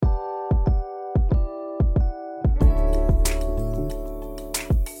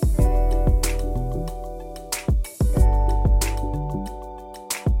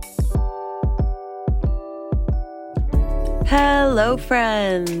Hello,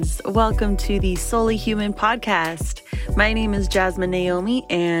 friends. Welcome to the Solely Human podcast. My name is Jasmine Naomi,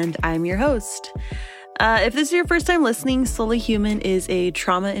 and I'm your host. If this is your first time listening, Solely Human is a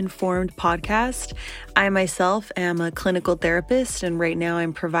trauma-informed podcast. I myself am a clinical therapist, and right now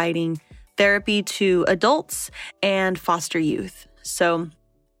I'm providing therapy to adults and foster youth. So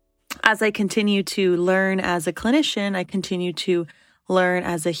as I continue to learn as a clinician, I continue to learn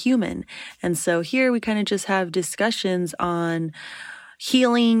as a human. And so here we kind of just have discussions on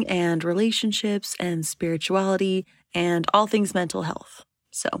healing and relationships and spirituality and all things mental health.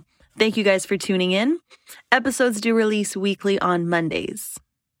 So thank you guys for tuning in. Episodes do release weekly on Mondays.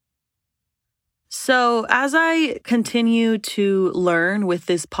 So as I continue to learn with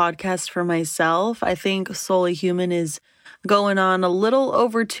this podcast for myself, I think Solely Human is going on a little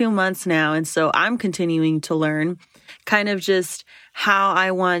over 2 months now. And so I'm continuing to learn kind of just how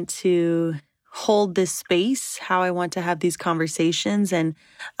I want to hold this space, how I want to have these conversations. And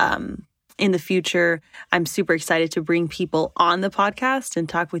in the future, I'm super excited to bring people on the podcast and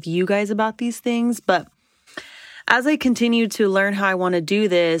talk with you guys about these things. But as I continue to learn how I want to do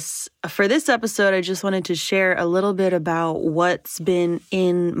this, for this episode, I just wanted to share a little bit about what's been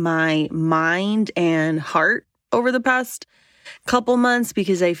in my mind and heart over the past couple months,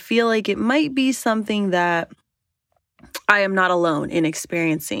 because I feel like it might be something that I am not alone in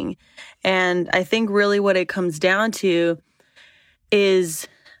experiencing. And I think really what it comes down to is,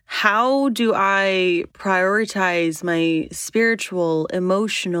 how do I prioritize my spiritual,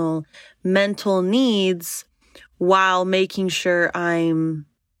 emotional, mental needs while making sure I'm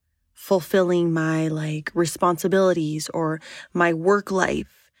fulfilling my responsibilities or my work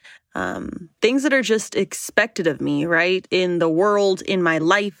life, things that are just expected of me, right? In the world, in my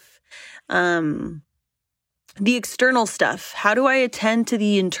life, the external stuff. How do I attend to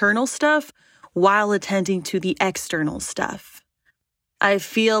the internal stuff while attending to the external stuff? I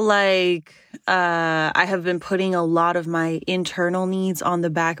feel like I have been putting a lot of my internal needs on the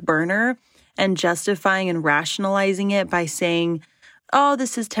back burner and justifying and rationalizing it by saying, oh,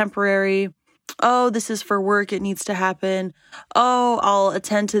 this is temporary. Oh, this is for work. It needs to happen. Oh, I'll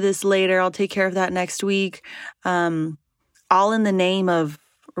attend to this later. I'll take care of that next week. All in the name of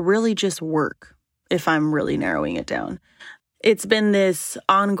really just work, if I'm really narrowing it down. It's been this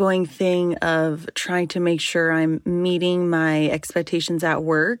ongoing thing of trying to make sure I'm meeting my expectations at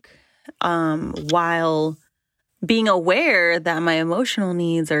work, while being aware that my emotional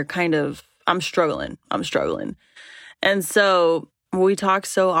needs are I'm struggling. And so we talk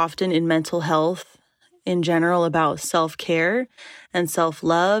so often in mental health in general about self-care and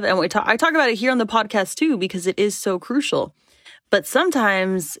self-love. And I talk about it here on the podcast too, because it is so crucial. But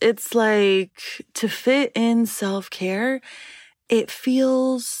sometimes it's like, to fit in self-care, it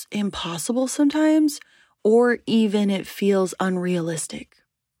feels impossible sometimes, or even it feels unrealistic.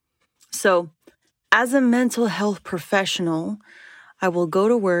 So as a mental health professional, I will go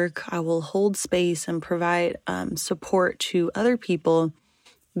to work, I will hold space and provide support to other people,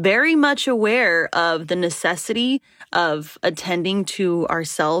 very much aware of the necessity of attending to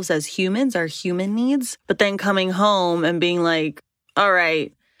ourselves as humans, our human needs, but then coming home and being like, all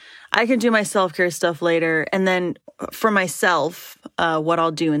right, I can do my self-care stuff later. And then for myself, what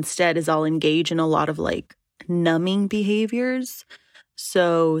I'll do instead is I'll engage in a lot of numbing behaviors.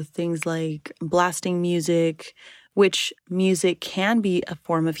 So things like blasting music, which music can be a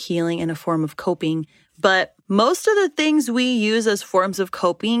form of healing and a form of coping. But most of the things we use as forms of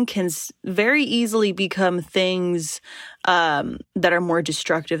coping can very easily become things that are more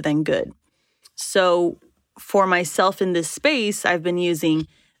destructive than good. So for myself in this space, I've been using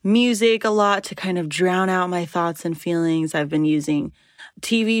music a lot to kind of drown out my thoughts and feelings. I've been using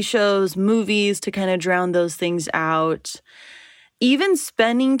TV shows, movies to kind of drown those things out. Even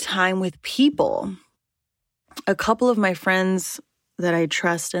spending time with people. A couple of my friends that I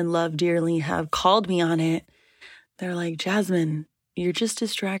trust and love dearly have called me on it. They're like, Jasmine, you're just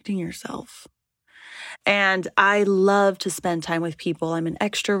distracting yourself. And I love to spend time with people. I'm an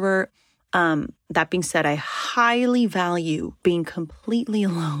extrovert. That being said, I highly value being completely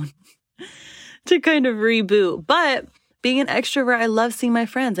alone to kind of reboot. But being an extrovert, I love seeing my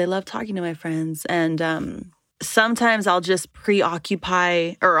friends. I love talking to my friends. And sometimes I'll just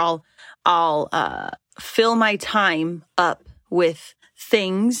preoccupy, or I'll fill my time up with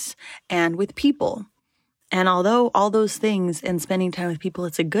things and with people. And although all those things and spending time with people,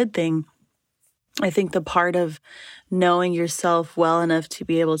 it's a good thing, I think the part of knowing yourself well enough to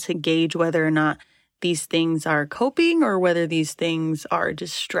be able to gauge whether or not these things are coping or whether these things are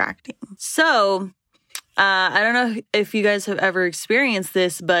distracting. So I don't know if you guys have ever experienced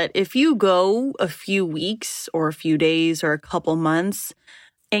this, but if you go a few weeks or a few days or a couple months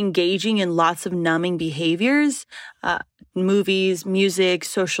engaging in lots of numbing behaviors, movies, music,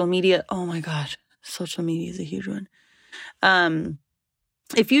 social media. Oh my God, social media is a huge one.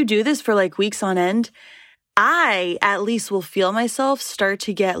 If you do this for like weeks on end, I at least will feel myself start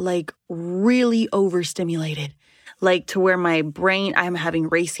to get like really overstimulated, like to where my brain, I'm having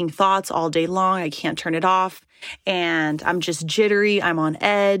racing thoughts all day long. I can't turn it off and I'm just jittery. I'm on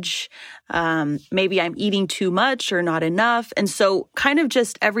edge. Maybe I'm eating too much or not enough. And so kind of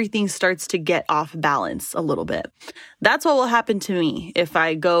just everything starts to get off balance a little bit. That's what will happen to me if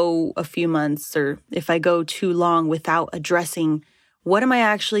I go a few months or if I go too long without addressing what am I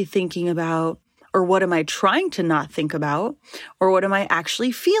actually thinking about, or what am I trying to not think about, or what am I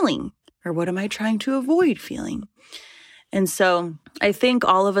actually feeling, or what am I trying to avoid feeling. And so I think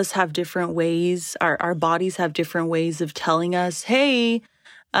all of us have different ways, our bodies have different ways of telling us, hey,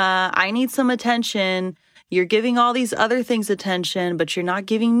 I need some attention. You're giving all these other things attention, but you're not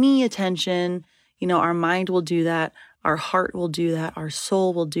giving me attention. You know, our mind will do that. Our heart will do that. Our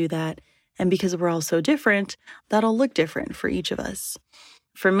soul will do that. And because we're all so different, that'll look different for each of us.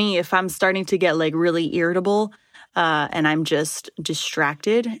 For me, if I'm starting to get like really irritable, and I'm just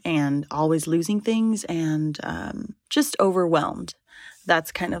distracted and always losing things and just overwhelmed,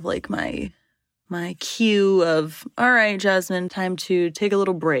 that's kind of like my cue of, all right, Jasmine, time to take a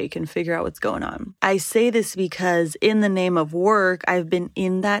little break and figure out what's going on. I say this because in the name of work, I've been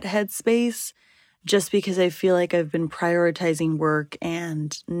in that headspace just because I feel like I've been prioritizing work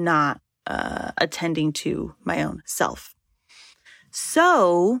and not attending to my own self.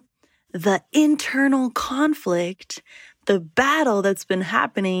 So the internal conflict, the battle that's been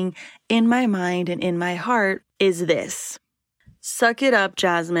happening in my mind and in my heart is this. Suck it up,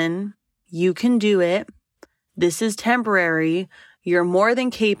 Jasmine. You can do it. This is temporary. You're more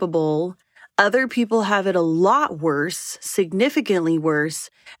than capable. Other people have it a lot worse, significantly worse,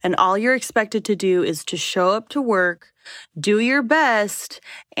 and all you're expected to do is to show up to work, do your best,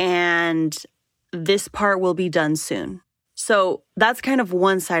 and this part will be done soon. So that's kind of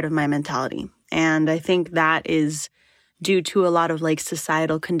one side of my mentality. And I think that is due to a lot of like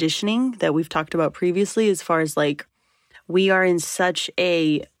societal conditioning that we've talked about previously, as far as like we are in such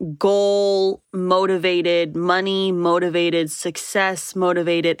a goal motivated, money motivated, success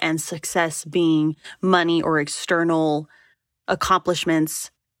motivated, and success being money or external accomplishments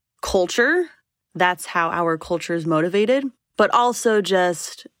culture. That's how our culture is motivated. But also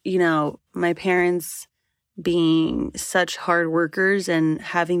just, you know, my parents being such hard workers and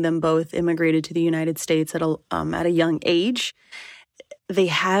having them both immigrated to the United States at a young age, they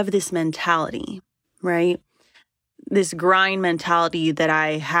have this mentality, right? This grind mentality that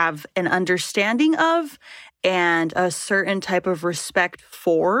I have an understanding of and a certain type of respect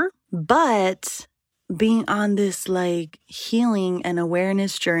for, but being on this like healing and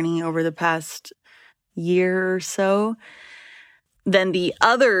awareness journey over the past year or so, then the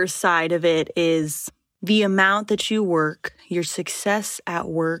other side of it is the amount that you work, your success at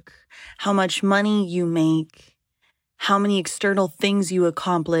work, how much money you make, how many external things you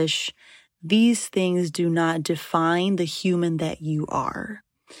accomplish. These things do not define the human that you are.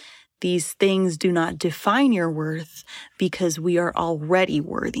 These things do not define your worth because we are already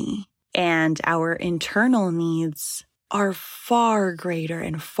worthy. And our internal needs are far greater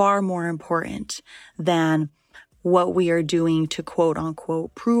and far more important than what we are doing to quote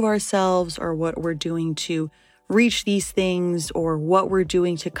unquote prove ourselves, or what we're doing to reach these things, or what we're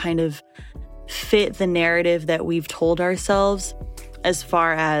doing to kind of fit the narrative that we've told ourselves as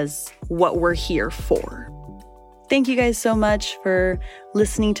far as what we're here for. Thank you guys so much for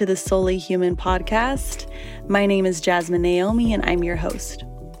listening to the Solely Human podcast. My name is Jasmine Naomi and I'm your host.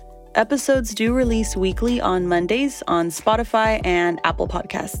 Episodes do release weekly on Mondays on Spotify and Apple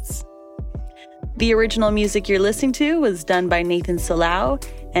Podcasts. The original music you're listening to was done by Nathan Salau,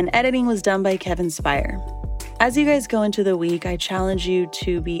 and editing was done by Kevin Spire. As you guys go into the week, I challenge you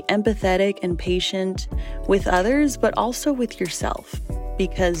to be empathetic and patient with others, but also with yourself,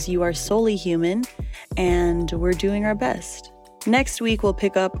 because you are solely human and we're doing our best. Next week, we'll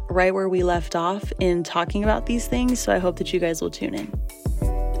pick up right where we left off in talking about these things, so I hope that you guys will tune in.